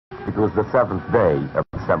It was the 7th day of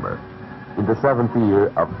December, in the 7th year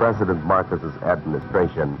of President Marcos's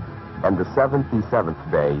administration, and the 77th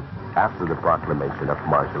day after the proclamation of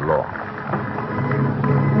martial law.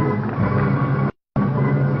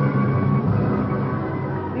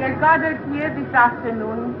 We are gathered here this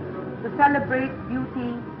afternoon to celebrate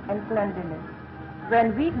beauty and cleanliness.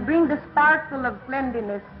 When we bring the sparkle of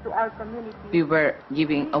cleanliness to our community, we were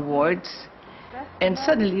giving awards, and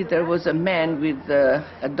suddenly there was a man with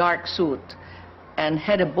a dark suit and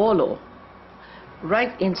had a bolo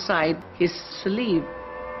right inside his sleeve.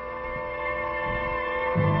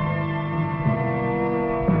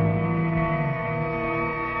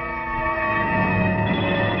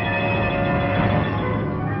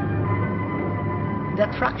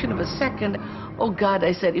 That fraction of a second, oh God,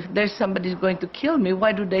 I said, if there's somebody who's going to kill me,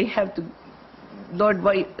 why do they have to, Lord,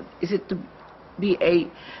 why is it to be a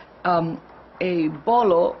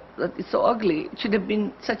bolo that is so ugly? It should have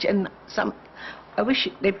been such I wish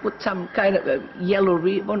they put some kind of a yellow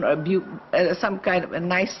ribbon or some kind of a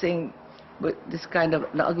nice thing with this kind of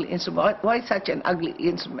an ugly instrument. Why such an ugly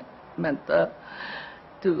instrument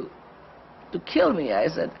to kill me? I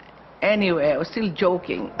said. Anyway, I was still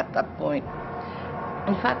joking at that point.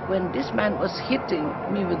 In fact, when this man was hitting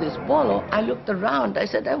me with his bolo, I looked around. I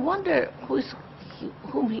said, I wonder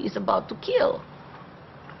whom he is about to kill.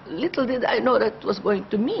 Little did I know that was going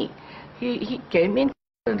to me. He came in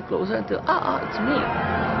and closer until, it's me.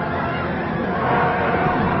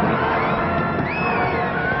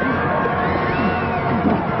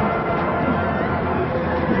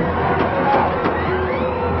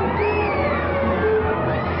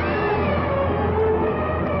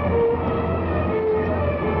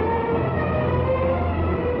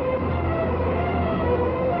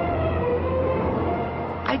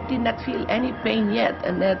 I did not feel any pain yet,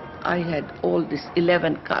 and that I had all these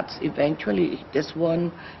 11 cuts. Eventually, this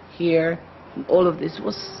one here, and all of this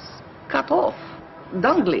was cut off,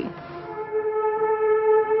 dangling.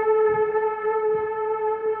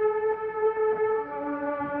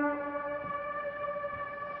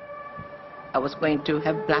 I was going to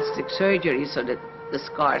have plastic surgery so that the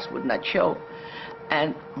scars would not show.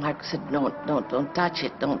 And Mark said, no, don't touch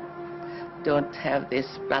it, don't have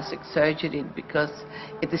this plastic surgery because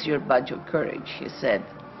it is your badge of courage, he said.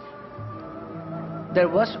 There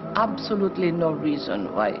was absolutely no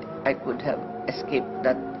reason why I could have escaped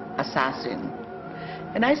that assassin.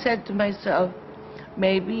 And I said to myself,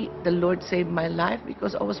 maybe the Lord saved my life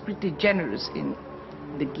because I was pretty generous in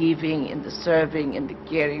the giving, in the serving, in the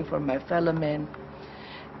caring for my fellow men.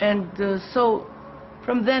 And so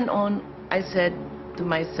from then on, I said to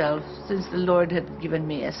myself, since the Lord had given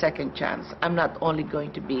me a second chance, I'm not only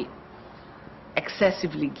going to be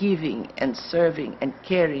excessively giving and serving and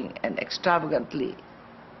caring and extravagantly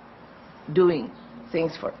doing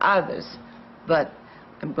things for others, but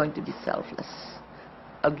I'm going to be selfless.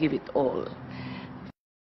 I'll give it all.